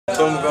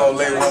So I'm gonna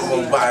lay one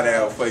more buy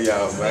down for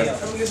y'all, man.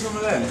 Let me get some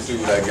of that. Let me see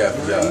what I got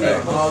for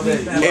y'all.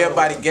 Hey.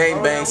 Everybody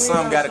gang bang,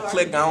 some got a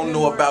click. I don't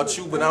know about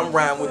you, but I'm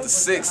riding with the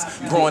 6.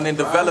 Growing and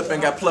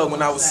developing, got plugged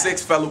when I was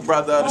 6. Fellow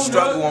brother of the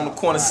struggle on the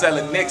corner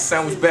selling nicks.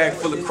 Sandwich bag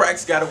full of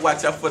cracks, gotta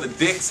watch out for the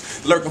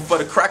dicks. Lurking for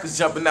the crackers,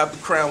 jumping out the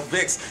Crown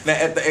Vics. Now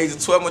at the age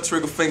of 12, my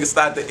trigger finger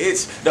start to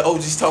itch. The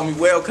OGs told me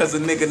well, cause a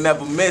nigga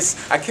never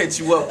miss. I catch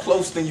you up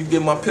close, then you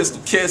get my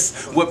pistol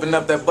kiss. Whipping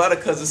up that butter,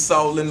 cause it's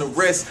all in the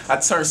wrist. I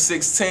turned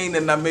 16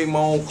 and I made my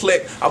own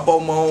click. I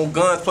bought my own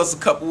guns plus a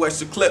couple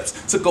extra clips.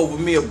 Took over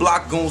me a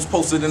block, goons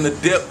posted in the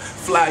dip.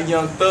 Fly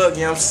young thug,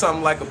 yeah, I'm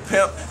something like a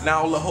pimp.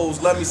 Now all the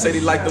hoes love me, say they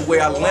like the way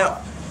I limp.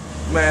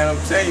 Man,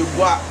 I'm telling you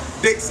what,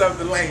 dicks up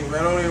the lane,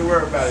 man. Don't even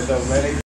worry about it though, man.